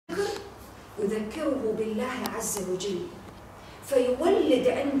يذكره بالله عز وجل، فيولد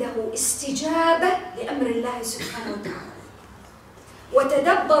عنده استجابة لأمر الله سبحانه وتعالى.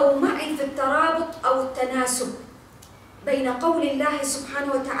 وتدبروا معي في الترابط أو التناسب بين قول الله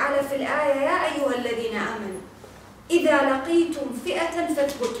سبحانه وتعالى في الآية: يا أيها الذين آمنوا إذا لقيتم فئة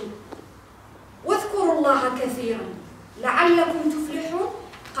فاثبتوا واذكروا الله كثيرا لعلكم تفلحون،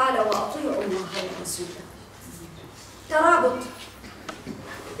 قال: وأطيعوا الله ورسوله. ترابط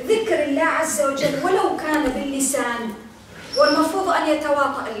ذكر الله عز وجل ولو كان باللسان، والمفروض أن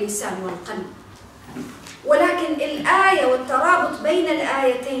يتواطأ اللسان والقلب، ولكن الآية والترابط بين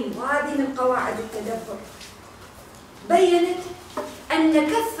الآيتين، وهذه من قواعد التدبر، بيّنت أن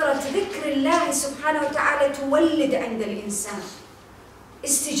كثرة ذكر الله سبحانه وتعالى تولد عند الإنسان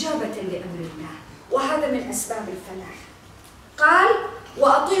استجابة لأمر الله، وهذا من أسباب الفلاح. قال: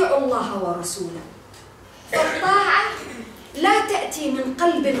 وأطيعوا الله ورسوله. فالطاعة لا تأتي من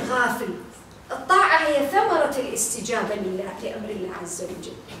قلب غافل، الطاعة هي ثمرة الاستجابة لأمر الله عز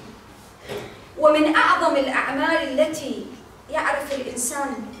وجل. ومن أعظم الأعمال التي يعرف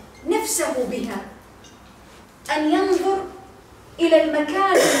الإنسان نفسه بها أن ينظر إلى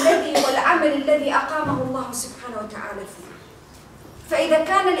المكان الذي والعمل الذي أقامه الله سبحانه وتعالى فيه. فإذا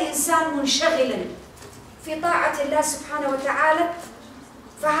كان الإنسان منشغلا في طاعة الله سبحانه وتعالى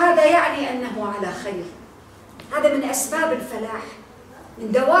فهذا يعني أنه على خير. هذا من أسباب الفلاح،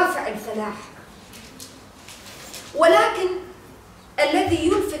 من دوافع الفلاح. ولكن الذي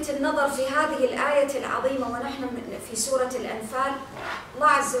يلفت النظر في هذه الآية العظيمة، ونحن في سورة الأنفال، الله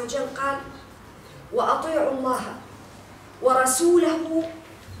عز وجل قال: وأطيعوا الله ورسوله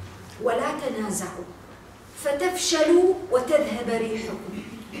ولا تنازعوا فتفشلوا وتذهب ريحكم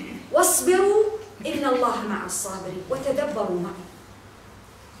واصبروا إن الله مع الصابرين. وتدبروا معي،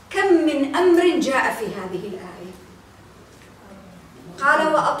 كم من أمر جاء في هذه الآية.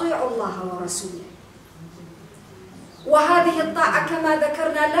 قال: وأطيعوا الله ورسوله، وهذه الطاعة كما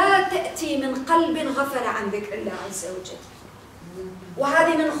ذكرنا لا تأتي من قلب غفل عن ذكر الله عز وجل،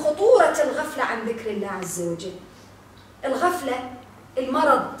 وهذه من خطورة الغفلة عن ذكر الله عز وجل. الغفلة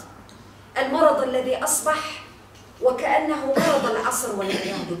المرض الذي أصبح وكأنه مرض العصر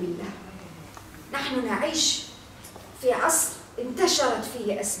والعياذ بالله. نحن نعيش في عصر انتشرت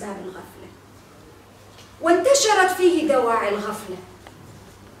فيه أسباب الغفلة، وانتشرت فيه دواعي الغفلة.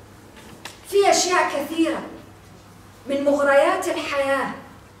 في أشياء كثيرة من مغريات الحياة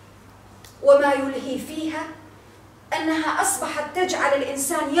وما يلهي فيها أنها أصبحت تجعل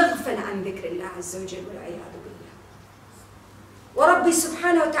الإنسان يغفل عن ذكر الله عز وجل والعياذ بالله. وربي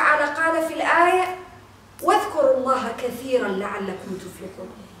سبحانه وتعالى قال في الآية: واذكروا الله كثيرا لعلكم تفلحون.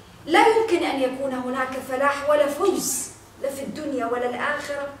 لا يمكن أن يكون هناك فلاح ولا فوز لا في الدنيا ولا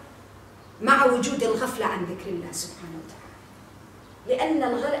الآخرة مع وجود الغفلة عن ذكر الله سبحانه وتعالى، لأن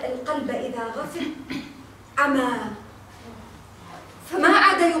القلب إذا غفل عمى، فما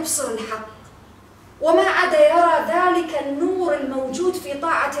عاد يبصر الحق، وما عاد يرى ذلك النور الموجود في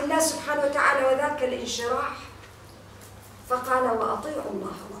طاعة الله سبحانه وتعالى وذاك الانشراح. فقال: وأطيعوا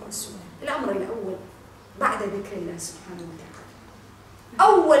الله ورسوله. الأمر الأول بعد ذكر الله سبحانه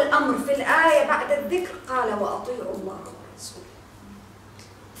وتعالى، أول أمر في الآية بعد الذكر قال: وأطيعوا الله ورسوله.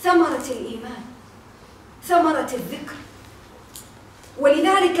 ثمرة الإيمان، ثمرة الذكر.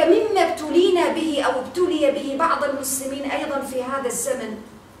 ولذلك مما ابتلينا به أو ابتلي به بعض المسلمين أيضا في هذا الزمن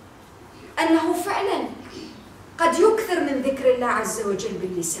أنه فعلا قد يكثر من ذكر الله عز وجل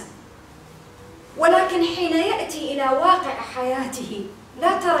باللسان، ولكن حين يأتي إلى واقع حياته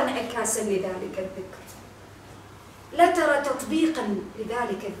لا ترى انعكاسا لذلك الذكر، لا ترى تطبيقا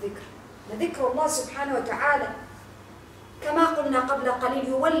لذلك الذكر. ذكر الله سبحانه وتعالى كما قلنا قبل قليل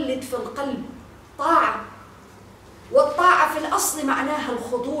يولد في القلب طاعة، والطاعة في الأصل معناها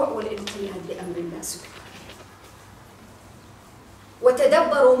الخضوع والانقياد لأمر الله سبحانه.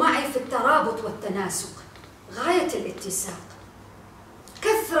 وتدبروا معي في الترابط والتناسق، غاية الاتساق.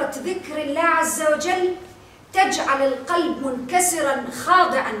 كثرة ذكر الله عز وجل تجعل القلب منكسرا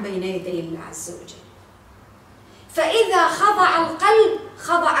خاضعا بين يدي الله عز وجل، فإذا خضع القلب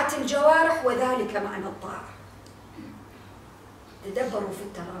خضعت الجوارح، وذلك معنى الطاعة. تدبروا في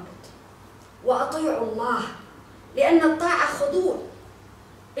الترابط وأطيعوا الله، لأن الطاعة خضوع،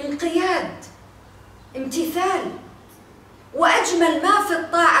 انقياد، امتثال. وأجمل ما في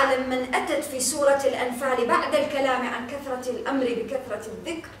الطاعة لما أتت في سورة الأنفال بعد الكلام عن كثرة الأمر بكثرة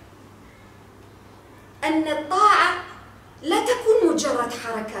الذكر، أن الطاعة لا تكون مجرد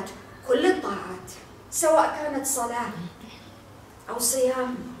حركات. كل الطاعات سواء كانت صلاة أو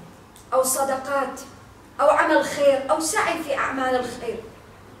صيام أو صدقات أو عمل خير أو سعي في أعمال الخير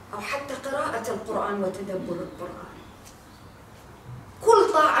أو حتى قراءة القرآن وتدبر القرآن، كل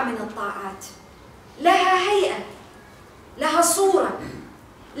كل طاعة من الطاعات لها هيئة، لها صورة،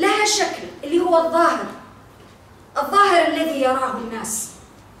 لها شكل اللي هو الظاهر الذي يراه الناس.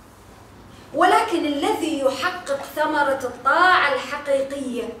 ولكن الذي يحقق ثمرة الطاعة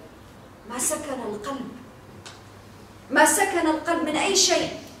الحقيقية ما سكن القلب من أي شيء،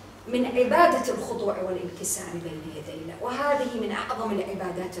 من عبادة الخضوع والانكسار بين يدي الله، وهذه من أعظم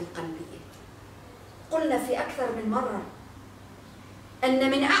العبادات القلبية. قلنا في أكثر من مرة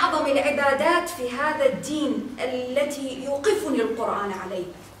أن من أعظم العبادات في هذا الدين التي يوقفني القرآن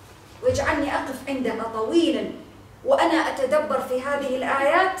عليها ويجعلني أقف عندها طويلا وأنا أتدبر في هذه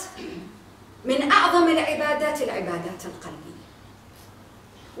الآيات، من أعظم العبادات القلبية.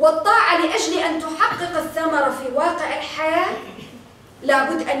 والطاعة لأجل أن تحقق الثمرة في واقع الحياة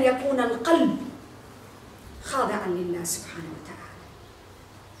لابد أن يكون القلب خاضعا لله سبحانه وتعالى.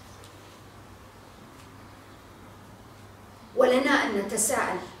 ولنا أن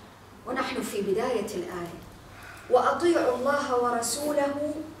نتساءل ونحن في بداية الآية: وأطيعوا الله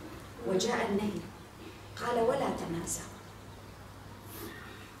ورسوله، وجاء النهي قال ولا تنازعوا.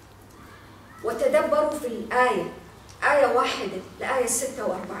 وتدبروا في الآية، آية واحدة لآية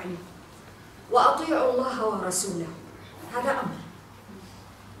 46: وأطيعوا الله ورسوله، هذا أمر.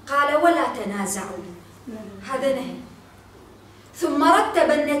 قال ولا تنازعوا، هذا نهي. ثم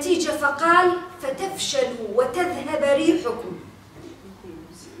رتب النتيجة فقال فتفشلوا وتذهب ريحكم.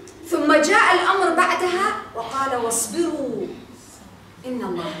 ثم جاء الأمر بعدها وقال واصبروا إن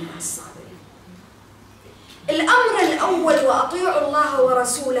الله مع الصابرين. الأمر الأول وأطيعوا الله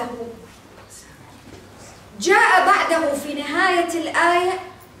ورسوله جاء بعده في نهاية الآية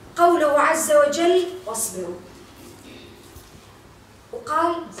قوله عز وجل واصبروا،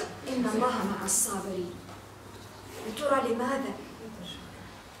 وقال إن الله مع الصابرين. ترى لماذا؟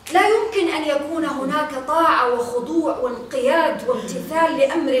 لا يمكن أن يكون هناك طاعة وخضوع وانقياد وامتثال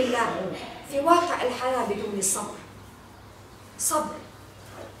لأمر الله في واقع الحياة بدون صبر.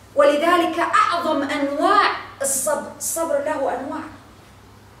 ولذلك أعظم أنواع الصبر له أنواع.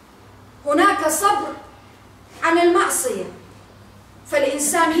 هناك صبر عن المعصية،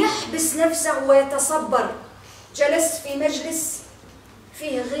 فالإنسان يحبس نفسه ويتصبر. جلست في مجلس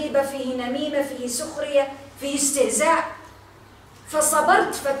فيه غيبة، فيه نميمة، فيه سخرية، فيه استهزاء،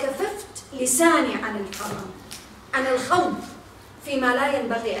 فصبرت فكففت لساني عن الحرام، عن الخوض فيما لا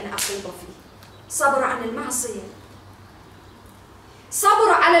ينبغي أن أخوض فيه. صبر عن المعصية، صبر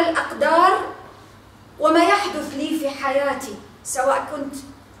على الأقدار وما يحدث لي في حياتي، سواء كنت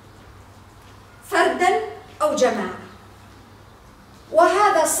فردا أو جماعة.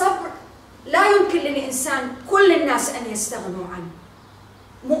 وهذا صبر لا يمكن للإنسان كل الناس أن يستغنوا عنه،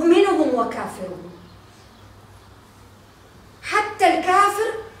 مؤمنهم وكافرهم. حتى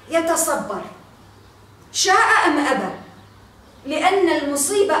الكافر يتصبر شاء أم أبى، لأن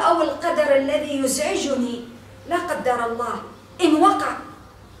المصيبة أو القدر الذي يزعجني لا قدر الله إن وقع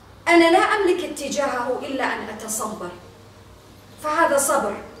أنا لا أملك اتجاهه إلا أن أتصبر. فهذا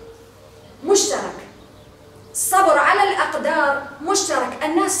صبر مشترك. الصبر على الأقدار مشترك،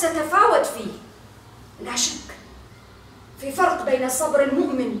 الناس تتفاوت فيه لا شك. في فرق بين صبر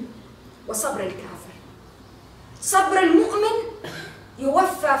المؤمن وصبر الكافر. صبر المؤمن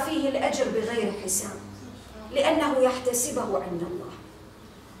يوفى فيه الأجر بغير حساب لأنه يحتسبه عند الله.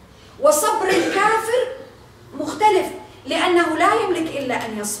 وصبر الكافر مختلف، لأنه لا يملك إلا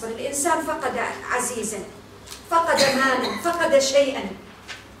أن يصبر. الإنسان فقد عزيزا، فقد مالا، فقد شيئا،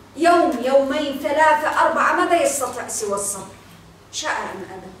 يوم، يومين، 3، 4، ماذا يستطيع سوى الصبر؟ شاء أم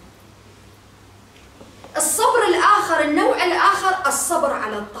أبى. الصبر الآخر، النوع الآخر، الصبر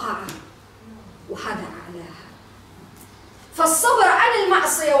على الطاعة، وهذا أعلاها. فالصبر على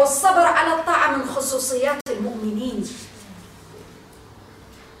المعصية والصبر على الطاعة من خصوصيات المؤمنين.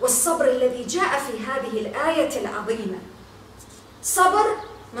 والصبر الذي جاء في هذه الآية العظيمة صبر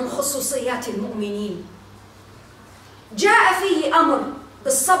من خصوصيات المؤمنين. جاء فيه أمر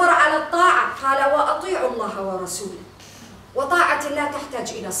بالصبر على الطاعة، قال وأطيعوا الله ورسوله. وطاعة الله تحتاج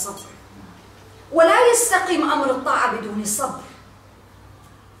إلى الصبر، ولا يستقيم أمر الطاعة بدون صبر.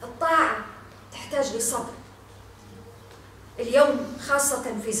 الطاعة تحتاج لصبر. اليوم خاصة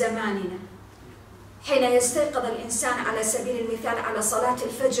في زماننا حين يستيقظ الإنسان على سبيل المثال على صلاة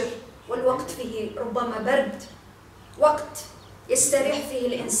الفجر، والوقت فيه ربما برد، وقت يستريح فيه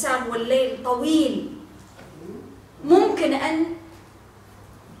الإنسان والليل طويل، ممكن أن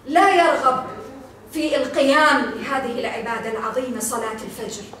لا يرغب في القيام لهذه العبادة العظيمة صلاة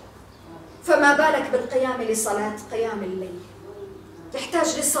الفجر، فما بالك بالقيام لصلاة قيام الليل.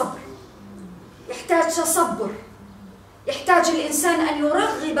 يحتاج لصبر، يحتاج تصبر، يحتاج الإنسان أن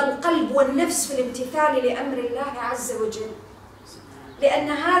يرغب القلب والنفس في الامتثال لأمر الله عز وجل. لأن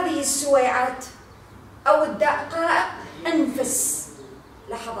هذه السويعات أو الدقائق أنفس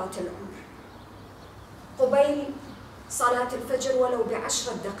لحظات العمر. قبيل صلاة الفجر ولو ب10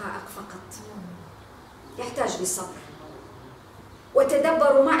 دقائق فقط يحتاج لصبر.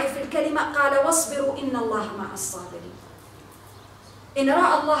 وتدبروا معي في الكلمة، قال واصبروا إن الله مع الصابرين. إن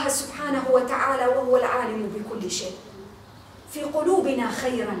رأى الله سبحانه وتعالى وهو العالم بكل شيء في قلوبنا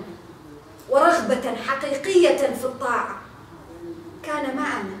خيرا ورغبة حقيقية في الطاعة، كان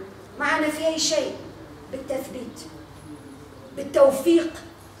معنا في أي شيء بالتثبيت بالتوفيق،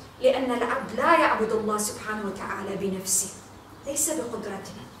 لأن العبد لا يعبد الله سبحانه وتعالى بنفسه، ليس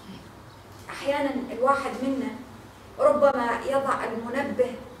بقدرته. أحيانا الواحد منا ربما يضع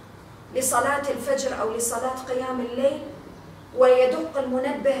المنبه لصلاة الفجر أو لصلاة قيام الليل ويدق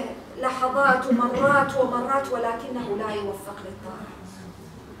المنبه لحظات ومرات ومرات ولكنه لا يوفق للطاعة.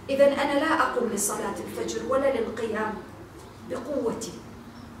 إذن أنا لا أقوم لصلاة الفجر ولا للقيام بقوتي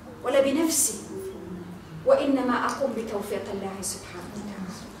ولا بنفسي، وإنما أقوم بتوفيق الله سبحانه وتعالى.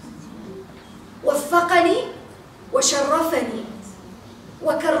 وفقني وشرفني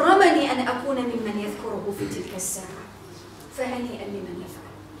وكرمني أن أكون ممن يذكره في تلك الساعة، فهنيئا لمن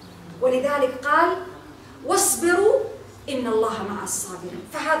يفعل. ولذلك قال واصبروا إن الله مع الصابرين.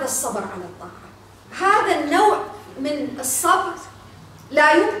 فهذا الصبر على الطاعة، هذا النوع من الصبر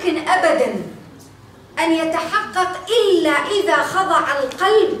لا يمكن أبدا أن يتحقق إلا إذا خضع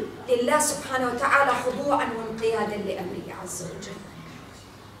القلب لله سبحانه وتعالى خضوعا وانقيادا لأمره عز وجل.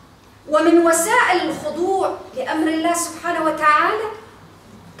 ومن وسائل الخضوع لأمر الله سبحانه وتعالى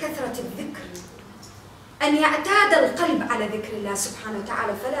كثرة الذكر، أن يعتاد القلب على ذكر الله سبحانه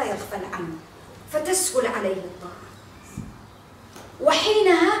وتعالى فلا يغفل عنه فتسهل عليه الطاعة.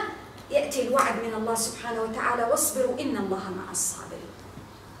 وحينها يأتي الوعد من الله سبحانه وتعالى واصبروا إن الله مع الصابرين،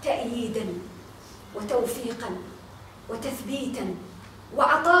 تأييدا وتوفيقا وتثبيتا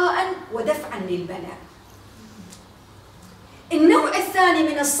وعطاء ودفعا للبلاء. النوع الثاني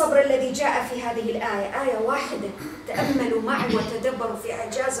من الصبر الذي جاء في هذه الآية، آية واحدة، تأملوا معي وتدبروا في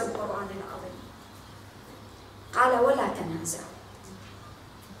إعجاز القرآن العظيم. قال ولا تنازعوا.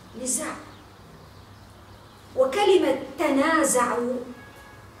 نزاع، وكلمة تنازعوا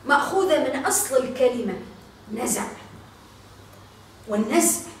مأخوذة من أصل الكلمة نزع،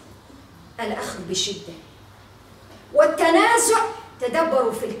 والنزع الأخذ بشدة، والتنازع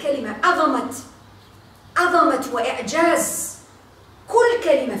تدبروا في الكلمة عظمة وإعجاز كل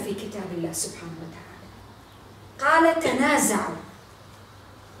كلمة في كتاب الله سبحانه وتعالى. قال تنازعوا.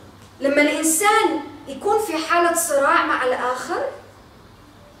 لما الإنسان يكون في حالة صراع مع الآخر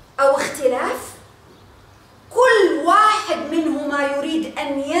أو اختلاف، كل واحد منهما يريد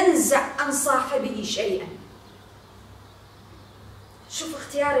أن ينزع عن صاحبه شيئا. شوف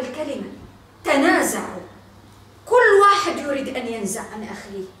اختيار الكلمة، تنازعوا، كل واحد يريد أن ينزع عن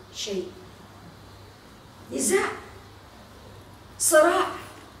أخيه شيء. نزاع، صراع.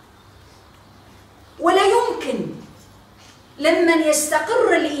 ولا يمكن لمن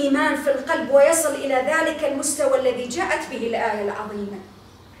يستقر الإيمان في القلب ويصل إلى ذلك المستوى الذي جاءت به الآية العظيمة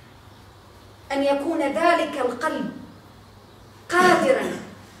أن يكون ذلك القلب قادرا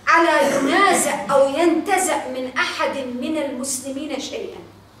على ينازع أو ينتزع من أحد من المسلمين شيئا.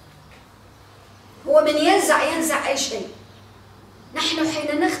 هو من ينزع أي شيء. نحن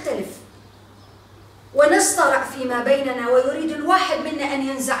حين نختلف ونصطرع فيما بيننا ويريد الواحد منا أن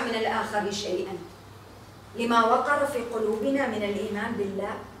ينزع من الآخر شيئا، لما وقر في قلوبنا من الإيمان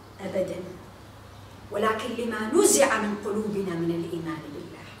بالله أبدا، ولكن لما نزع من قلوبنا من الإيمان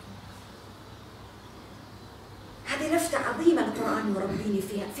بالله. هذه لفتة عظيمة القرآن يربيني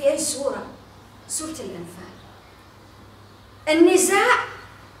فيها. في أي سورة؟ سورة الأنفال. النزاع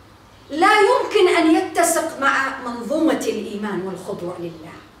لا يمكن أن يتسق مع منظومة الإيمان والخضوع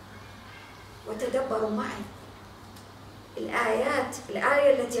لله. وتدبروا معي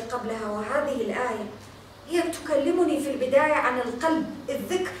الآية التي قبلها وهذه الآية هي تكلمني في البداية عن القلب.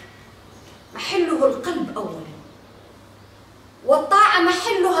 الذكر محله القلب أولا، والطاعة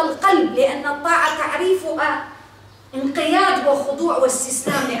محلها القلب، لأن الطاعة تعريفها انقياد وخضوع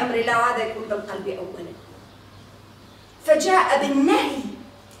واستسلام لأمر الله، وهذا يكون بالقلب أولا. فجاء بالنهي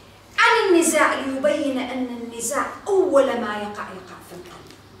عن النزاع ليبين أن النزاع أول ما يقع في القلب.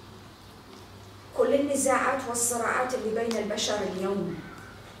 كل النزاعات والصراعات اللي بين البشر اليوم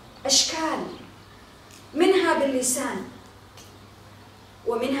أشكال، منها باللسان،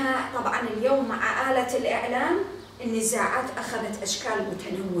 ومنها طبعا اليوم مع آلة الإعلام النزاعات أخذت أشكال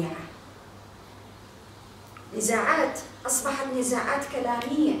متنوعة. نزاعات أصبحت نزاعات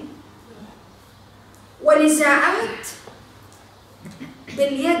كلامية، ونزاعات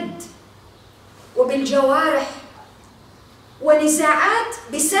باليد وبالجوارح ونزاعات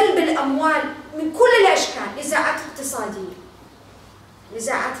بسلب الأموال من كل الأشكال، نزاعات اقتصادية،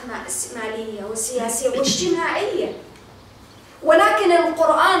 نزاعات مالية وسياسية واجتماعية. ولكن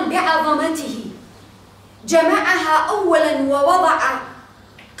القرآن بعظمته جمعها أولاً ووضع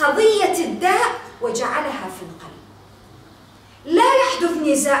قضية الداء وجعلها في القلب. لا يحدث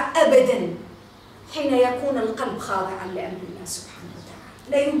نزاع أبداً حين يكون القلب خاضعاً لأمر الله سبحانه وتعالى،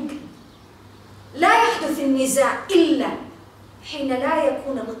 لا يمكن. لا يحدث النزاع إلا حين لا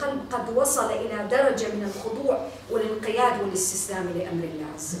يكون القلب قد وصل إلى درجة من الخضوع والانقياد والاستسلام لأمر الله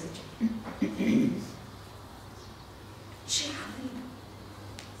عز وجل. شيء عظيم.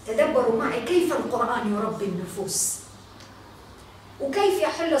 تدبروا معي كيف القرآن يربي النفوس، وكيف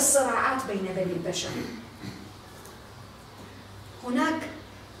يحل الصراعات بين بني البشر. هناك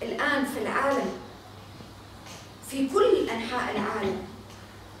الآن في العالم، في كل أنحاء العالم،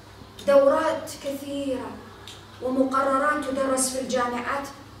 دورات كثيرة ومقررات تدرس في الجامعات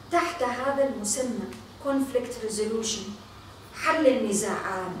تحت هذا المسمى conflict resolution، حل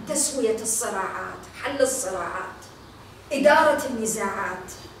النزاعات، تسوية الصراعات، حل الصراعات، إدارة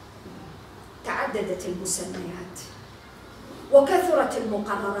النزاعات. تعددت المسميات وكثرت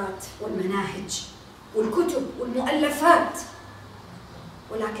المقررات والمناهج والكتب والمؤلفات،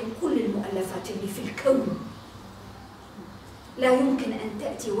 ولكن كل المؤلفات اللي في الكون لا يمكن أن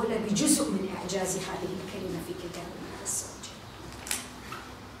تأتي ولا بجزء من إعجاز هذه الكلمة في كتاب الله عز وجل.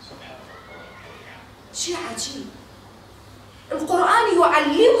 شيء عجيب. القرآن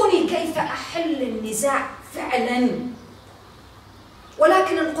يعلمني كيف أحل النزاع فعلاً،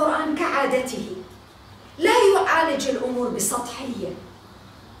 ولكن القرآن كعادته لا يعالج الأمور بسطحية.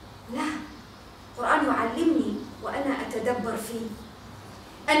 لا، القرآن يعلمني وأنا أتدبر فيه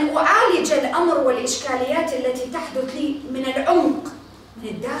أن أعالج الأمر والإشكاليات التي تحدث لي من العمق، من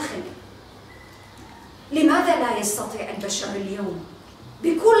الداخل. لماذا لا يستطيع البشر اليوم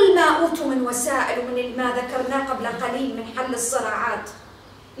بكل ما أوتوا من وسائل ومن ما ذكرناه قبل قليل من حل الصراعات،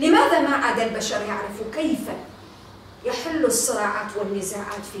 لماذا ما عاد البشر يعرفوا كيف يحلوا الصراعات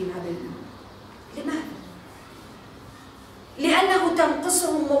والنزاعات فيما بينهم؟ لماذا؟ لأنه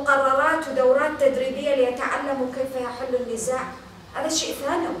تنقصهم مقررات ودورات تدريبية ليتعلموا كيف يحلوا النزاع. هذا شيء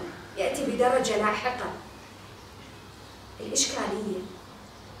ثانوي يأتي بدرجة لاحقة. الإشكالية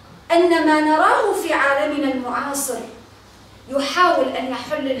أن ما نراه في عالمنا المعاصر يحاول أن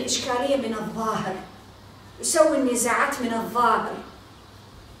يحل الإشكالية من الظاهر، يسوي النزاعات من الظاهر.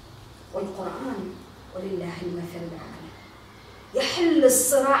 والقرآن ولله المثل الأعلى يحل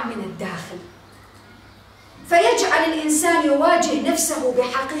الصراع من الداخل، فيجعل الإنسان يواجه نفسه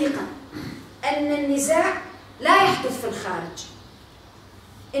بحقيقة أن النزاع لا يحدث في الخارج،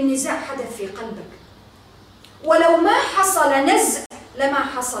 النزاع حدث في قلبك. ولو ما حصل نزع لما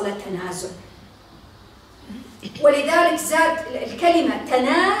حصل تنازع. ولذلك زاد الكلمة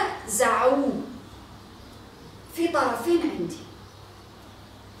تنازعوا في طرفين عندي.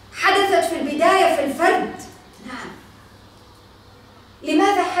 حدثت في البداية في الفرد، نعم.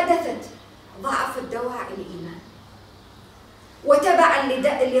 لماذا حدثت؟ ضعف دواعي الإيمان، وتبعا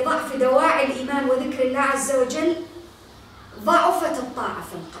لضعف دواعي الإيمان وذكر الله عز وجل ضعفت الطاعة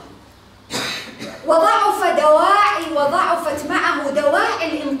في القلب، وضعفت معه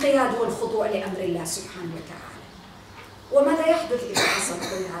دواعي الانقياد والخضوع لأمر الله سبحانه وتعالى. وماذا يحدث إذا حصل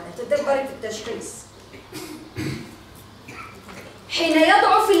كل هذا؟ تدبري في التشخيص. حين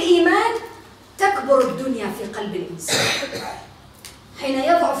يضعف الإيمان تكبر الدنيا في قلب الإنسان. حين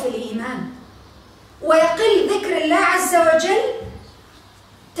يضعف الإيمان ويقل ذكر الله عز وجل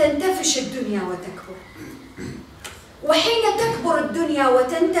تنتفش الدنيا وتكبر. وحين تكبر الدنيا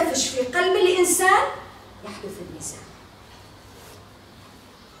وتنتفش في قلب الإنسان يحدث النزاع.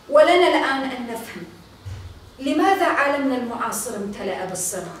 ولنا الآن أن نفهم لماذا عالمنا المعاصر امتلأ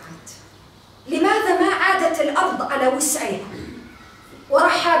بالصراعات؟ لماذا ما عادت الأرض على وسعها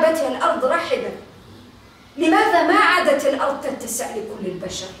ورحابتها الأرض رحبة؟ لماذا ما عادت الأرض تتسع لكل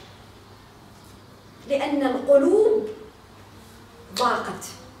البشر؟ لأن القلوب ضاقت.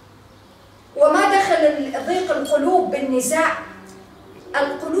 وما دخل ضيق القلوب بالنزاع؟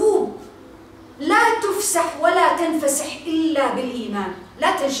 القلوب لا تفسح ولا تنفسح إلا بالإيمان،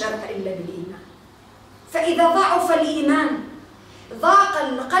 لا تنشرح إلا بالإيمان. فإذا ضعف الإيمان ضاق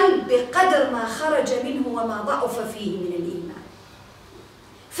القلب بقدر ما خرج منه وما ضعف فيه من الإيمان.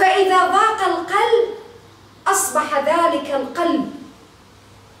 فإذا ضاق القلب أصبح ذلك القلب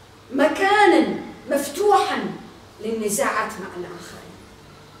مكانا مفتوحا للنزاعات مع الآخرين.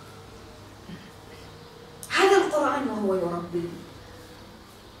 هذا القرآن وهو يربي.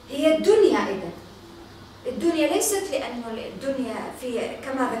 هي الدنيا إذن الدنيا ليست لأنه الدنيا في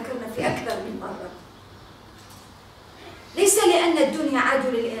كما ذكرنا في أكثر من مرة، ليس لأن الدنيا عدو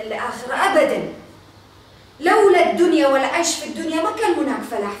للآخرة أبدا. لولا الدنيا والعيش في الدنيا ما كان هناك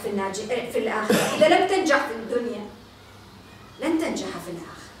فلاح في الآخرة. إذا لم تنجح في الدنيا لن تنجح في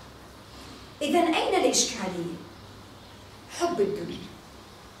الآخرة. إذن أين الإشكالية؟ حب الدنيا.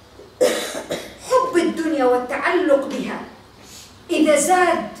 حب الدنيا والتعلق بها إذا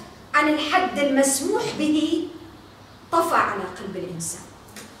زاد عن الحد المسموح به طفى على قلب الإنسان،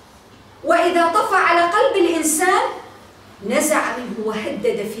 وإذا طفى على قلب الإنسان نزع منه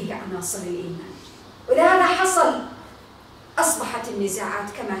وهدد فيه عناصر الإيمان. ولهذا حصل أصبحت النزاعات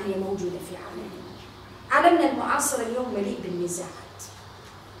كما هي موجودة في عالمنا. عالمنا المعاصر اليوم مليء بالنزاعات.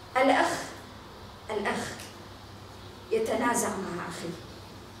 الأخ يتنازع مع أخيه،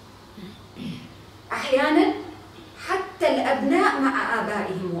 أحيانا حتى الأبناء مع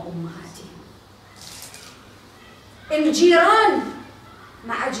آبائهم وأمهاتهم، الجيران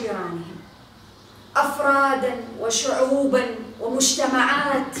مع جيرانهم، أفرادا وشعوبا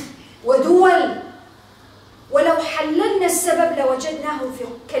ومجتمعات ودول. ولو حللنا السبب لوجدناه في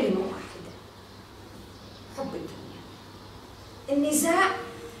كلمة واحدة: حب الدنيا. النزاع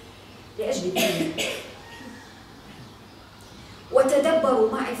لأجل الدنيا.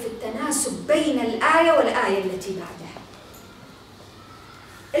 وتدبروا معي في التناسب بين الآية والآية التي بعدها.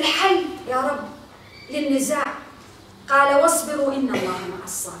 الحل يا رب للنزاع قال: واصبروا إن الله مع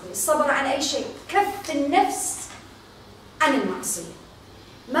الصابرين. الصبر عن أي شيء؟ كف النفس عن المعصية.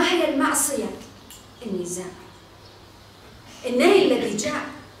 ما هي المعصية؟ النزاع. النهي الذي جاء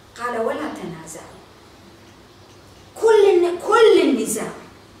قال: ولا تنازعوا. كل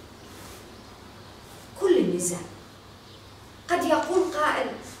النزاع. قد يقول قائل: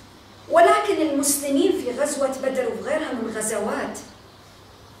 ولكن المسلمين في غزوة بدر وغيرها من غزوات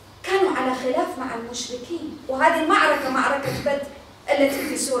كانوا على خلاف مع المشركين، وهذه المعركة معركة بدر التي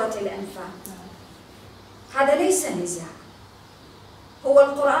في سورة الأنفال. هذا ليس نزاع. هو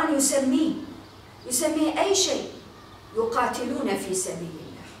القرآن يسميه أي شيء يقاتلون في سبيل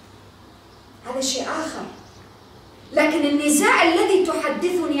الله، هذا شيء آخر. لكن النزاع الذي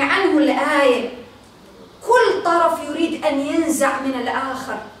تحدثني عنه الآية كل طرف يريد أن ينزع من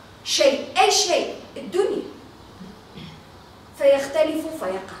الآخر شيء، أي شيء، الدنيا، فيختلفوا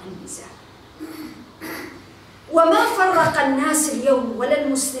فيقع النزاع. وما فرق الناس اليوم ولا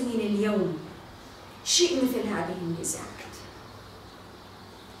المسلمين اليوم شيء مثل هذه النزاعات.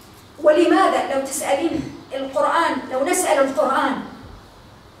 ولماذا؟ لو تسألين القرآن، لو نسأل القرآن: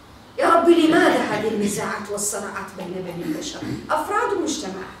 يا رب لماذا هذه النزاعات والصراعات بين بني البشر أفراد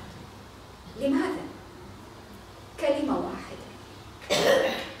ومجتمعات؟ لماذا؟ كلمة واحدة: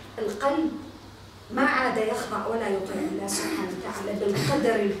 القلب ما عاد يخضع ولا يطيع الله سبحانه وتعالى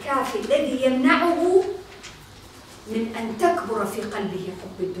بالقدر الكافي الذي يمنعه من أن تكبر في قلبه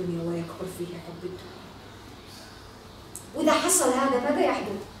حب الدنيا ويكبر فيه حب الدنيا. وإذا حصل هذا ماذا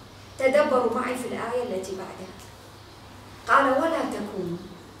يحدث؟ تدبروا معي في الآية التي بعدها. قال: ولا تكونوا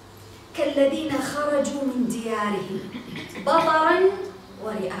كالذين خرجوا من ديارهم بطرا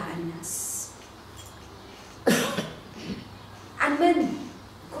ورئاء الناس. عن من؟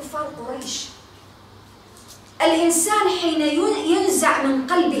 كفار قريش. الإنسان حين ينزع من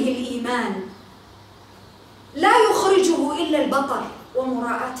قلبه الإيمان لا يخرجه إلا البطر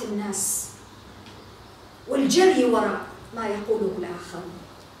ومراءاة الناس والجري وراء ما يقوله الآخرون.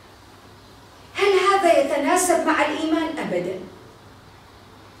 هل هذا يتناسب مع الإيمان؟ أبدا.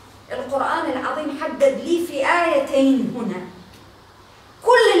 القرآن العظيم حدد لي في آيتين هنا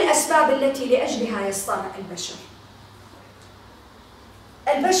كل الأسباب التي لأجلها يصطرع البشر.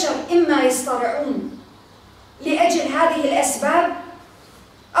 البشر إما يصطرعون لأجل هذه الأسباب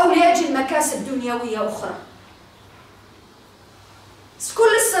أو لأجل مكاسب دنيوية أخرى.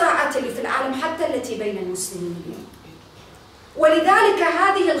 كل الصراعات اللي في العالم حتى التي بين المسلمين اليوم. ولذلك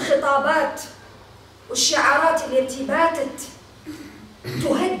هذه الخطابات والشعارات التي باتت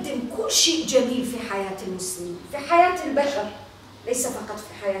تهدم كل شيء جميل في حياة المسلمين، في حياة البشر، ليس فقط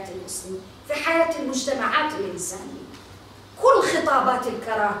في حياة المسلمين، في حياة المجتمعات الإنسانية. كل خطابات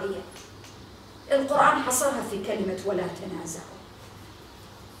الكراهية القرآن حصرها في كلمة ولا تنازعوا.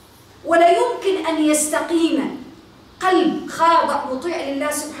 ولا يمكن أن يستقيم قلب خاضع مطيع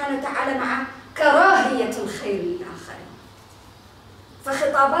لله سبحانه وتعالى مع كراهية الخير للآخرين.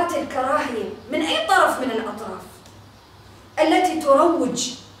 فخطابات الكراهية من أي طرف من الأطراف التي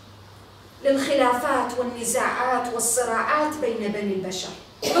تروج للخلافات والنزاعات والصراعات بين بني البشر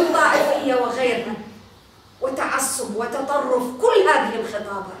من طائفية وغيرها وتعصب وتطرف، كل هذه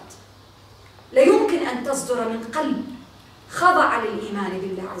الخطابات لا يمكن أن تصدر من قلب خضع للإيمان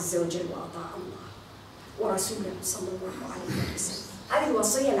بالله عز وجل وأطاع الله ورسوله صلى الله عليه وسلم. هذه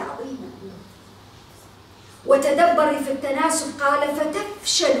الوصية العظيمة. وتدبري في التناسب قال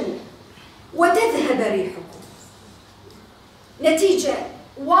فتفشلوا وتذهب ريحكم. نتيجة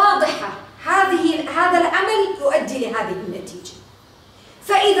واضحة، هذا العمل يؤدي لهذه النتيجة.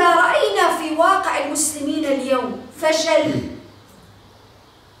 فإذا رأينا في واقع المسلمين اليوم فشل،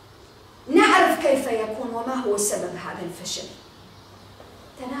 نعرف كيف يكون وما هو سبب هذا الفشل.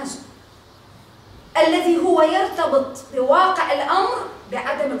 تنازل الذي هو يرتبط بواقع الأمر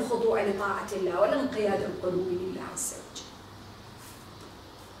بعدم الخضوع لطاعة الله والانقياد القلوب لله عز وجل.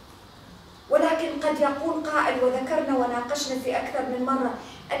 ولكن قد يقول قائل، وذكرنا وناقشنا في أكثر من مرة،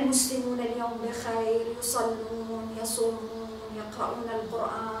 المسلمون اليوم بخير، يصلون، يصومون، يقرؤون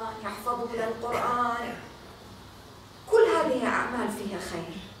القرآن، يحفظون القرآن، كل هذه أعمال فيها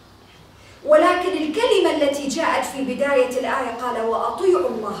خير. ولكن الكلمة التي جاءت في بداية الآية قال وأطيعوا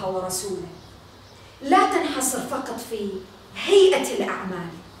الله ورسوله لا تنحصر فقط في هيئة الأعمال.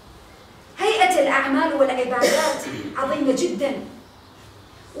 هيئة الأعمال والعبادات عظيمة جدا،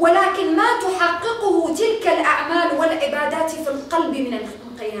 ولكن ما تحققه تلك الأعمال والعبادات في القلب من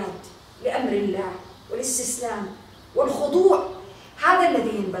الانقياد لأمر الله والاستسلام والخضوع، هذا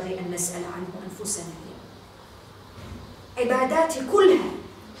الذي ينبغي أن نسأل عنه أنفسنا اليوم. عباداتي كلها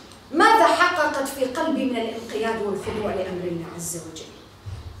ماذا حققت في قلبي من الانقياد والخضوع لأمر الله عز وجل؟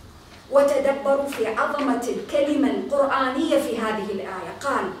 وتدبروا في عظمة الكلمة القرآنية في هذه الآية.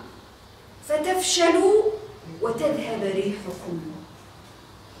 قال فتفشلوا وتذهب ريحكم.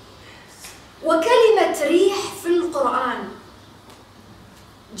 وكلمة ريح في القرآن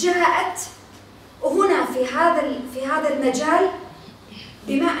جاءت هنا في هذا المجال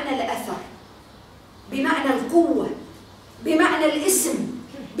بمعنى الأثر، بمعنى القوة، بمعنى الاسم،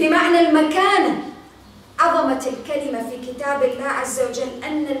 بمعنى المكانة. عظمة الكلمة في كتاب الله عز وجل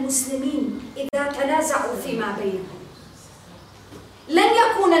أن المسلمين إذا تنازعوا فيما بينهم لن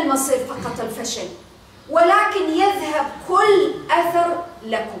يكون المصير فقط الفشل، ولكن يذهب كل أثر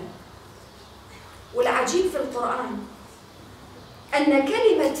لكم. والعجيب في القرآن أن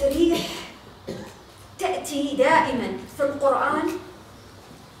كلمة ريح تأتي دائما في القرآن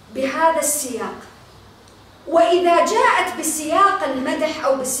بهذا السياق، وإذا جاءت بسياق المدح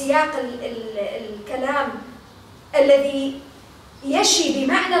أو بسياق الكلام الذي يشي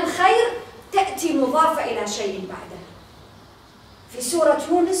بمعنى الخير تأتي مضافة إلى شيء بعدها. في سورة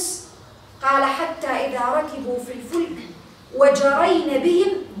يونس قال حتى إذا ركبوا في الفلك وجرين بهم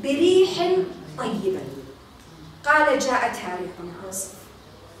بريح طيبة قال جاءتها ريح عاصف.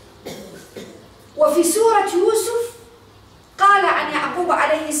 وفي سورة يوسف قال عن يعقوب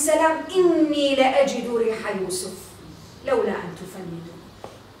عليه السلام إني لأجد ريح يوسف لولا أن تفندون.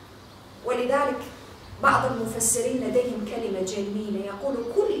 ولذلك بعض المفسرين لديهم كلمة جميلة، يقول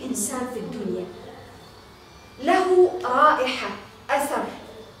كل إنسان في الدنيا له رائحة، أثر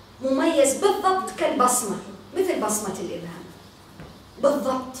مميز بالضبط كالبصمة، مثل بصمة الإبهام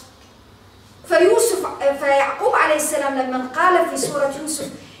بالضبط. فيعقوب عليه السلام لما قال في سورة يوسف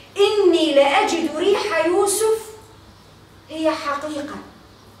إني لأجد ريح يوسف، هي حقيقة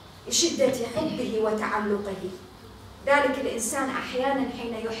لشدة حبه وتعلقه. ذلك الإنسان أحيانا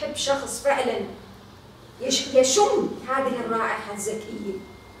حين يحب شخص فعلا يشم هذه الرائحة الزكية.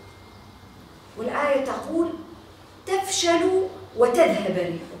 والآية تقول تفشلوا وتذهب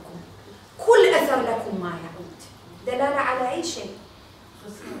ريحكم، كل أثر لكم ما يعود. دلالة على أي شيء؟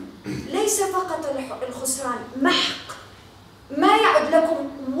 ليس فقط الخسران، محق، ما يعد لكم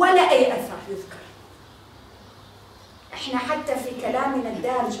ولا أي أثر يذكر. احنا حتى في كلامنا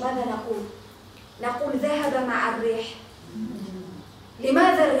الدارج ماذا نقول؟ نقول ذهب مع الريح.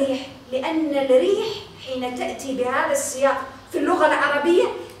 لماذا الريح؟ لأن الريح حين تأتي بهذا السياق في اللغة العربية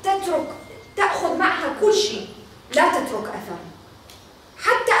تأخذ معها كل شيء، لا تترك أثر،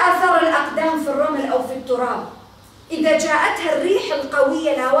 حتى آثار الأقدام في الرمل أو في التراب. إذا جاءتها الريح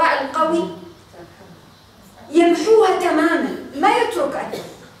القوية، الهواء القوي، يمحوها تماما، ما يترك أثر.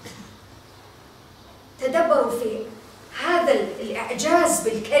 تدبروا في هذا الإعجاز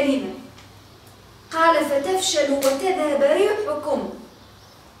بالكلمة. قال فتفشلوا وتذهب ريحكم.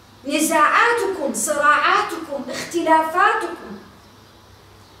 نزاعاتكم، صراعاتكم، اختلافاتكم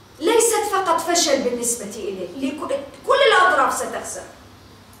ليست فقط فشل بالنسبة إليه، كل الأطراف ستخسر،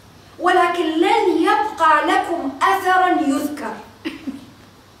 ولكن لن يبقى لكم أثرا يذكر.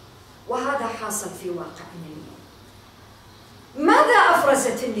 وهذا حاصل في واقعنا اليوم. ماذا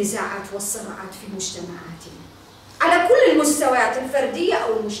أفرزت النزاعات والصراعات في مجتمعاتنا على كل المستويات الفردية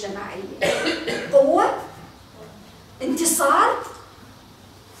أو المجتمعية؟ قوة، انتصار،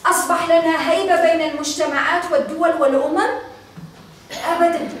 أصبح لنا هيبة بين المجتمعات والدول والأمم؟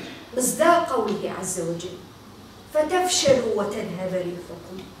 أبدا. مصداق قوله عز وجل فتفشلوا وتذهب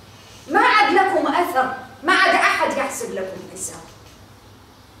ريحكم، ما عاد لكم أثر ما عاد أحد يحسب لكم حساب،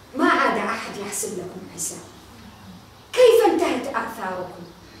 ما عاد أحد يحسب لكم حساب. كيف انتهت آثاركم؟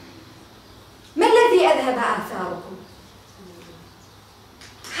 ما الذي أذهب آثاركم؟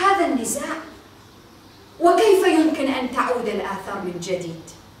 هذا النزاع. وكيف يمكن أن تعود الآثار من جديد؟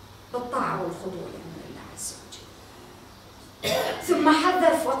 بالطاعة والخضوع لأمر الله عز وجل. ثم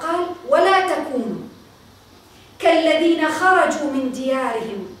حذف وقال: ولا تكونوا كالذين خرجوا من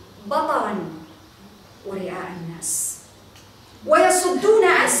ديارهم بطرا ورئاء الناس ويصدون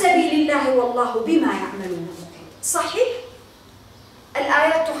عن سبيل الله والله بما يعملون محيط. صحيح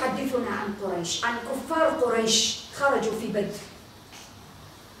الآيات تحدثنا عن قريش، عن كفار قريش خرجوا في بدر.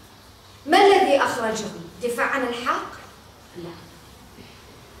 ما الذي أخرجهم؟ دفاع عن الحق؟ لا،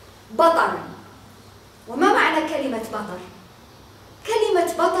 بطرا. وما معنى كلمة بطر؟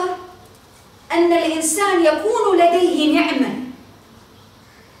 كلمة بطر أن الإنسان يكون لديه نعمة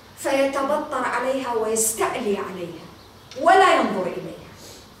فيتبطر عليها ويستعلي عليها ولا ينظر إليها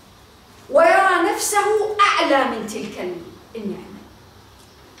ويرى نفسه أعلى من تلك النعمة.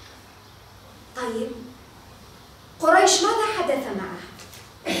 طيب قريش ماذا حدث معه؟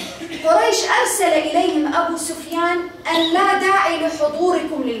 قريش أرسل إليهم أبو سفيان أن لا داعي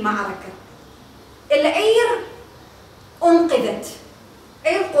لحضوركم للمعركة، العير أنقذت،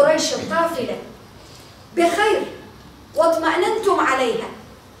 عير قريش القافلة بخير واطمأننتم عليها،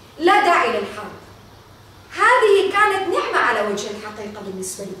 لا داعي للحرب. هذه كانت نعمة على وجه الحقيقة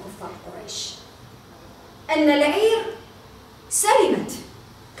بالنسبة لكفار قريش، أن العير سلمت،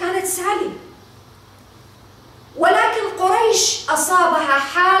 كانت سالمة. ولكن قريش أصابها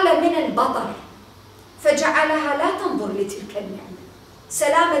حالة من البطر فجعلها لا تنظر لتلك النعمة.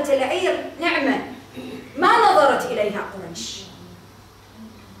 سلامة العير نعمة ما نظرت إليها قريش.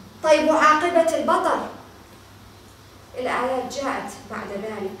 طيب وعاقبة البطر؟ الآيات جاءت بعد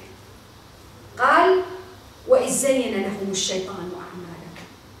ذلك، قال: وإذ زين لهم الشيطان أعمالهم.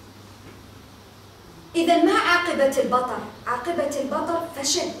 إذا ما عاقبة البطر؟ عاقبة البطر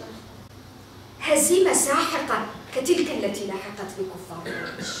فشل، هزيمة ساحقة كتلك التي لاحقت بكفار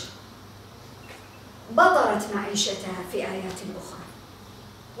قريش. بطرت معيشتها في آيات أخرى.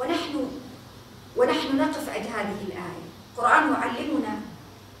 ونحن نقف عند هذه الآية. القرآن يعلمنا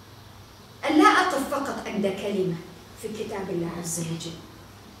أن لا أقف فقط عند كلمة في كتاب الله عز وجل،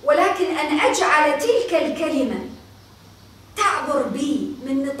 ولكن أن أجعل تلك الكلمة تعبر بي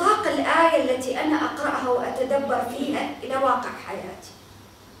من نطاق الآية التي أنا أقرأها وأتدبر فيها إلى واقع حياتي.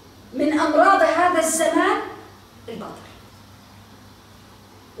 من أمراض هذا الزمان البطر.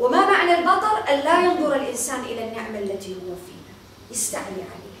 وما معنى البطر؟ أن لا ينظر الإنسان إلى النعمة التي هو فيها، يستعلي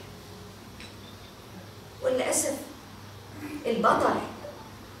عليها. وللأسف البطر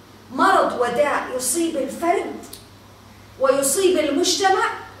مرض وداء يصيب الفرد ويصيب المجتمع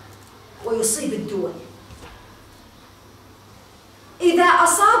ويصيب الدول. إذا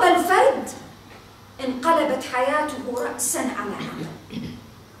أصاب الفرد انقلبت حياته رأساً على عقب.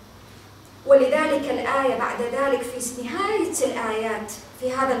 ولذلك الآية بعد ذلك في نهاية الآيات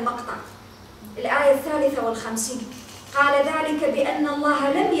في هذا المقطع، الآية 53، قال: ذلك بأن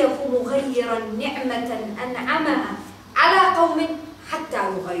الله لم يكن مغيراً نعمة أنعمها على قوم حتى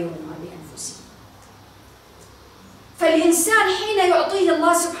يغيروا ما بأنفسهم. فالإنسان حين يعطيه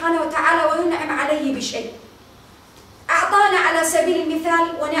الله سبحانه وتعالى وينعم عليه بشيء، أعطانا على سبيل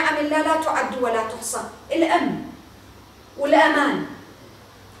المثال ونعم الله لا تعد ولا تحصى، الأمن والأمان،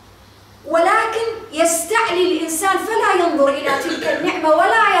 ولكن يستعلي الإنسان فلا ينظر إلى تلك النعمة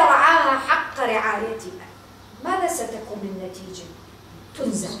ولا يرعاها حق رعايتها. ماذا ستكون النتيجة؟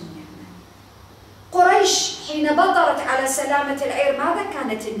 تنزع النعمة. قريش حين بطرت على سلامة العير ماذا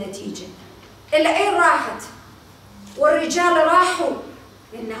كانت النتيجة؟ العير راحت والرجال راحوا،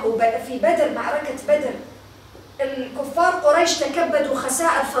 لأنه في بدر، معركة بدر، الكفار قريش تكبدوا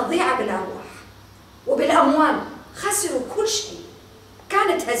خسائر فظيعة بالأرواح وبالأموال، خسروا كل شيء،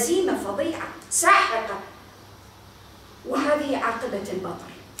 كانت هزيمة فظيعة ساحقة. وهذه عاقبة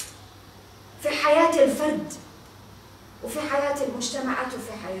البطر في حياة الفرد وفي حياة المجتمعات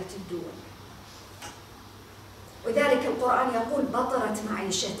وفي حياة الدول. وذلك القرآن يقول: بطرت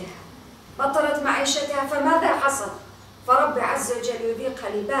معيشتها. بطرت معيشتها، فماذا حصل؟ فرب عز وجل يذيقها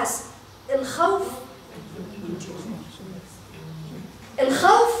لباس الخوف.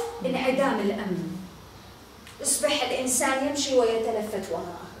 الخوف انعدام الأمن، يصبح الإنسان يمشي ويتلفت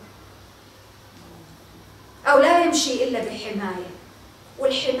وراءه، أو لا يمشي إلا بحماية،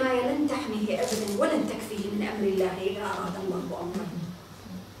 والحماية لن تحميه أبدا ولن تكفيه من أمر الله إذا أراد الله أمره،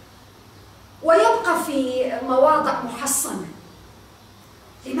 ويبقى في مواضع محصنة.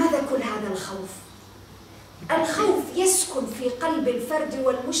 لماذا كل هذا الخوف؟ الخوف يسكن في قلب الفرد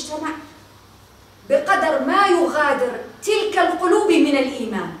والمجتمع بقدر بقدر ما يغادر تلك القلوب من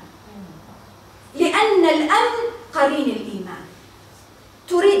الإيمان، لأن الأمن قرين الإيمان.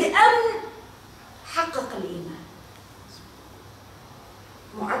 تريد أمن، حقق الإيمان.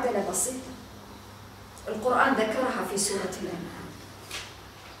 معادلة بسيطة القرآن ذكرها في سورة الأنعام: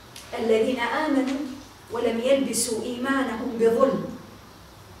 الذين آمنوا ولم يلبسوا إيمانهم بظلم،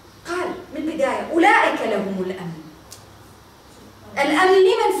 قال من البداية أولئك لهم الأمن. الأمن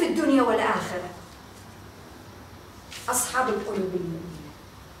لمن في الدنيا والآخرة؟ أصحاب القلوب المؤمنة.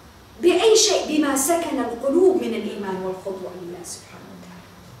 بأي شيء؟ بما سكن القلوب من الإيمان والخضوع لله سبحانه وتعالى.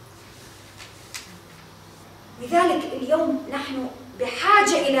 لذلك اليوم نحن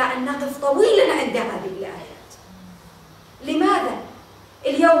بحاجة إلى أن نقف طويلا عند هذه الآيات. لماذا؟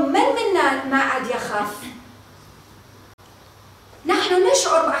 اليوم من منا ما عاد يخاف؟ نحن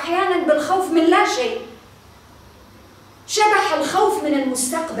نشعر أحيانا بالخوف من لا شيء، شبح الخوف من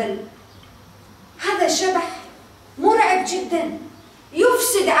المستقبل. هذا شبح مرعب جدا،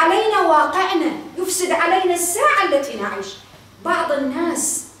 يفسد علينا واقعنا، يفسد علينا الساعة التي نعيش. بعض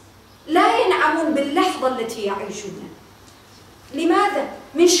الناس لا ينعمون باللحظة التي يعيشونها. لماذا؟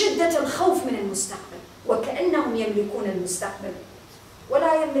 من شدة الخوف من المستقبل، وكأنهم يملكون المستقبل،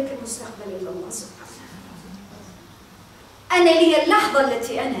 ولا يملك المستقبل إلا الله سبحانه. أنا لي اللحظة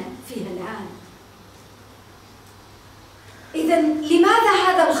التي أنا فيها الآن. إذا لماذا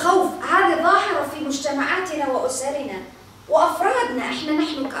هذا الخوف؟ هذه ظاهرة في مجتمعاتنا وأسرنا وأفرادنا.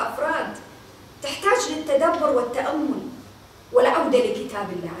 نحن كأفراد تحتاج للتدبر والتأمل والعودة لكتاب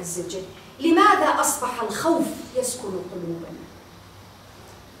الله عز وجل. لماذا أصبح الخوف يسكن قلوبنا؟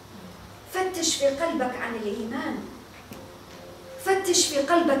 فتش في قلبك عن الإيمان، فتش في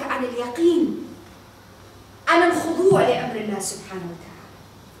قلبك عن اليقين، عن الخضوع لأمر الله سبحانه وتعالى،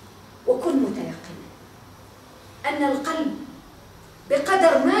 وكن متيقنا أن القلب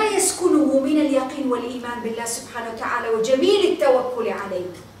بقدر ما يسكنه من اليقين والإيمان بالله سبحانه وتعالى وجميل التوكل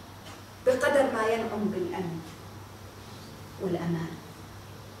عليه، بقدر ما ينعم بالأمن والأمان.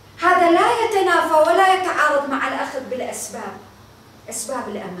 هذا لا يتنافى ولا يتعارض مع الأخذ بالأسباب، أسباب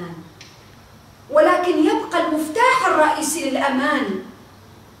الأمان، ولكن يبقى المفتاح الرئيسي للأمان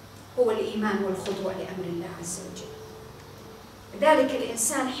هو الإيمان والخضوع لأمر الله عز وجل. لذلك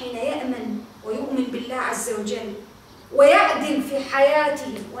الإنسان حين يأمن ويؤمن بالله عز وجل ويعدل في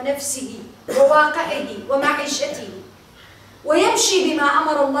حياته ونفسه وواقعه ومعيشته ويمشي بما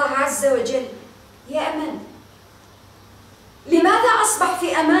أمر الله عز وجل، يأمن. لماذا أصبح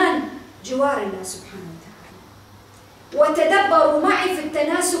في أمان؟ جوار الله سبحانه وتعالى. وتدبروا معي في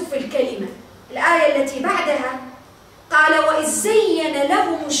التناسب في الكلمة. الآية التي بعدها قال: وإذ زين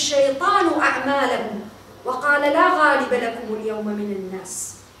لهم الشيطان أعمالهم وقال لا غالب لكم اليوم من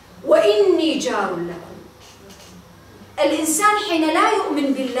الناس وإني جار لكم. الإنسان حين لا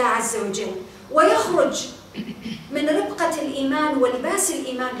يؤمن بالله عز وجل ويخرج من ربقة الإيمان ولباس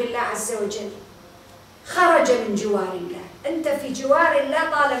الإيمان بالله عز وجل، خرج من جوار الله. أنت في جوار الله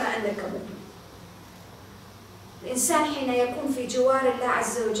طالما أنك مؤمن. الإنسان حين يكون في جوار الله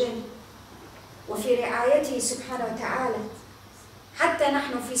عز وجل وفي رعايته سبحانه وتعالى، حتى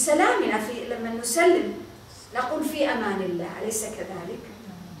نحن في سلامنا لما نسلم نقول في أمان الله، أليس كذلك؟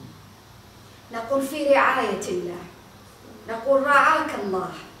 نقول في رعاية الله، نقول رعاك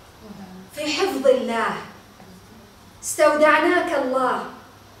الله، في حفظ الله، استودعناك الله.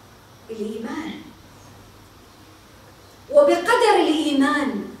 الإيمان، وبقدر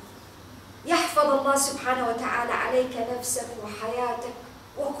الإيمان يحفظ الله سبحانه وتعالى عليك نفسك وحياتك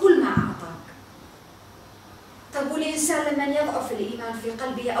وكل ما أعطاك. طب والإنسان لمن يضعف الإيمان في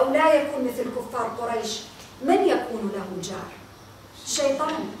قلبه أو لا يكون مثل كفار قريش، من يكون له جار؟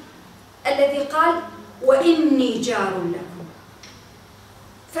 الشيطان الذي قال وإني جار لكم.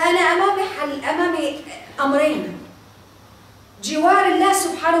 فأنا أمامي أمرين: جوار الله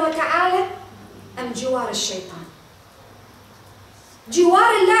سبحانه وتعالى أم جوار الشيطان.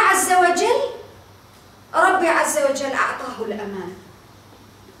 جوار الله عز وجل، ربي عز وجل أعطاه الأمان.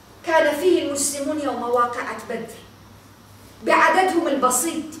 كان فيه المسلمون يوم واقعة بدر بعددهم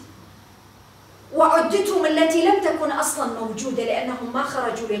البسيط وعدتهم التي لم تكن أصلا موجودة، لأنهم ما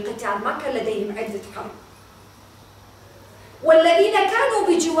خرجوا لقتال، ما كان لديهم عدة حرب. والذين كانوا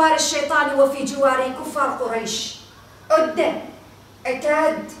بجوار الشيطان وفي جوار كفار قريش، عدة،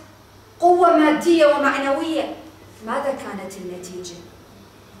 عتاد، قوة مادية ومعنوية. ماذا كانت النتيجة؟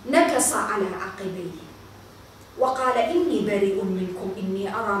 نكص على عقبيه وقال إني بريء منكم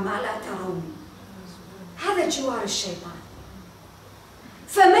إني أرى ما لا ترون. هذا جوار الشيطان.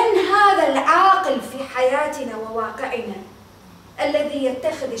 فمن هذا العاقل في حياتنا وواقعنا الذي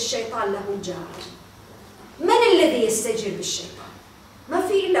يتخذ الشيطان له جار؟ من الذي يستجير بالشيطان؟ ما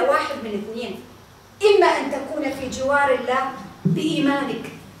في إلا واحد من اثنين: إما أن تكون في جوار الله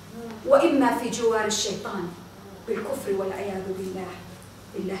بإيمانك، وإما في جوار الشيطان بالكفر والعياذ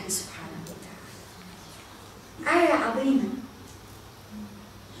بالله سبحانه وتعالى. آية عظيمة.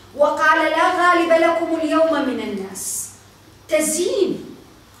 وقال لا غالب لكم اليوم من الناس. تزيين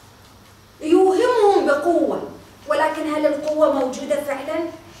يوهمهم بقوة، ولكن هل القوة موجودة فعلا؟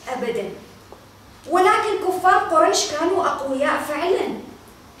 أبدا. ولكن كفار قريش كانوا أقوياء فعلا،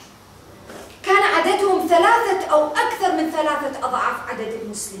 كان عددهم 3 أو أكثر من 3 أضعاف عدد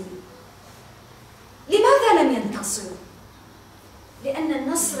المسلمين. لماذا لم ينتصروا؟ لأن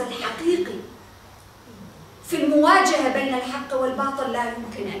النصر الحقيقي في المواجهة بين الحق والباطل لا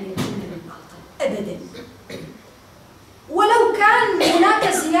يمكن أن يكون بالباطل أبدا. ولو كان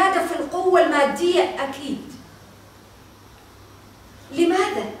هناك زيادة في القوة المادية أكيد.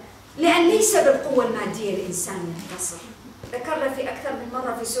 لماذا؟ لأن ليس بالقوة المادية الإنسان ينتصر. ذكرنا في أكثر من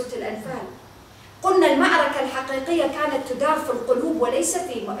مرة في سورة الأنفال، قلنا المعركة الحقيقية كانت تدار في القلوب وليس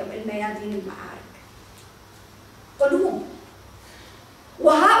في الميادين المعارك. قلوب.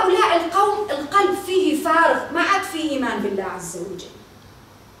 وهؤلاء القوم القلب فيه فارغ، ما عاد فيه إيمان بالله عز وجل.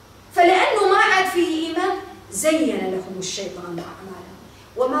 فلأنه ما عاد فيه إيمان زين لهم الشيطان أعمالهم.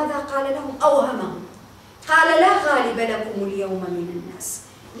 وماذا قال لهم؟ أوهمهم. قال لا غالب لكم اليوم من الناس،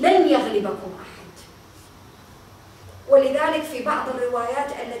 لن يغلبكم أحد. ولذلك في بعض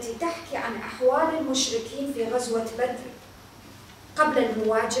الروايات التي تحكي عن أحوال المشركين في غزوة بدر قبل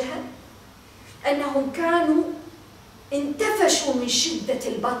المواجهة أنهم كانوا انتفشوا من شدة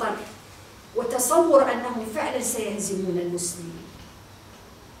البطر وتصور أنهم فعلا سيهزمون المسلمين.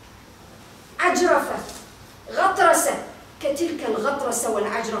 عجرفة، غطرسة كتلك الغطرسة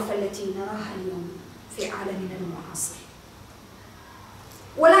والعجرفة التي نراها اليوم في عالمنا المعاصر.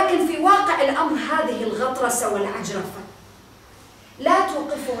 ولكن في واقع الأمر هذه الغطرسة والعجرفة لا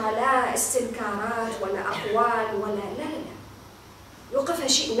توقفها لا استنكارات ولا أقوال ولا لا. يوقفها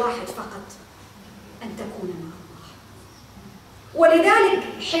شيء واحد فقط، أن تكون مع الله.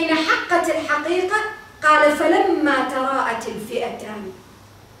 ولذلك حين حقت الحقيقة قال فلما تراءت الفئتان،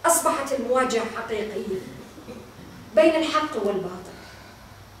 أصبحت المواجهة حقيقية بين الحق والباطل،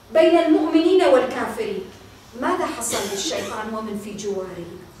 بين المؤمنين والكافرين. ماذا حصل للشيطان ومن في جواره؟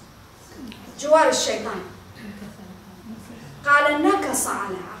 جوار الشيطان قال نكص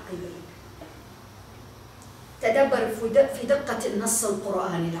على عقبيه. تدبر في دقة النص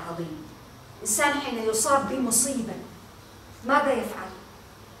القرآني العظيم. إنسان حين يصاب بمصيبة ماذا يفعل؟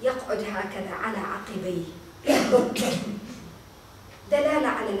 يقعد هكذا على عقبيه، دلالة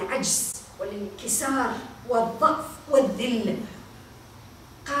على العجز والانكسار والضعف والذلة.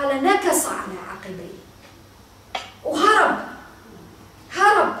 قال نكص على عقبيه وهرب.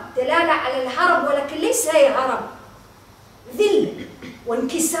 هرب دلالة على الهرب، ولكن ليس هي هرب، ذل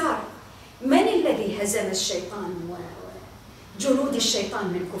وانكسار. من الذي هزم الشيطان وجنود الشيطان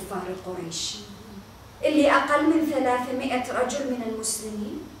من كفار قريش؟ اللي أقل من 300 رجل من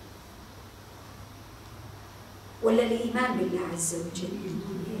المسلمين؟ ولا الإيمان بالله عز وجل؟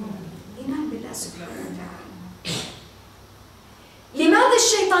 إيمان بالله سبحانه وتعالى. لماذا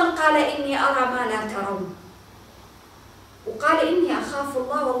الشيطان قال إني أرى ما لا ترون؟ وقال إني أخاف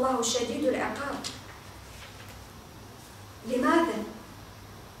الله والله شديد العقاب. لماذا؟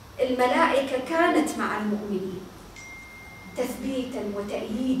 الملائكة كانت مع المؤمنين تثبيتا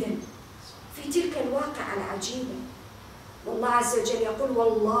وتأييدا في تلك الواقعة العجيبة. والله عز وجل يقول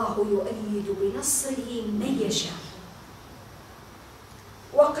والله يؤيد بنصره من يشاء.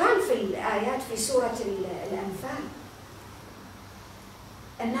 وقال في الآيات في سورة الأنفال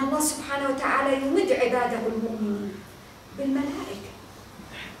أن الله سبحانه وتعالى يمد عباده المؤمنين بالملائكة.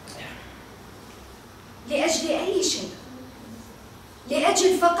 لأجل أي شيء؟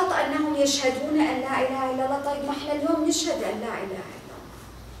 لأجل فقط أنهم يشهدون أن لا إله إلا الله. طيب ما احنا اليوم نشهد أن لا إله إلا الله.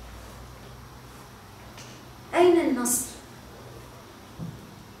 أين النصر؟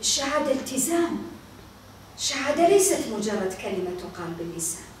 الشهادة التزام. الشهادة ليست مجرد كلمة تقال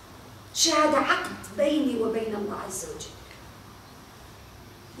باللسان، شهادة عقد بيني وبين الله عز وجل،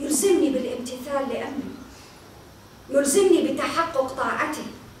 يلزمني بالامتثال لأمره، يلزمني بتحقق طاعته،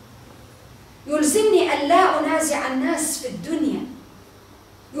 يلزمني أن لا أنازع الناس في الدنيا،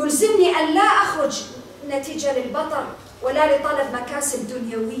 يلزمني أن لا أخرج نتيجة للبطر ولا لطلب مكاسب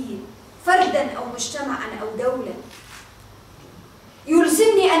دنيوية فردا أو مجتمعا أو دولة.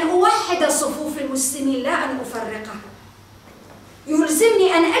 يلزمني أن أوحد صفوف المسلمين لا أن أفرقها.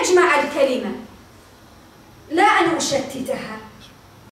 يلزمني أن أجمع الكلمة لا أن أشتتها.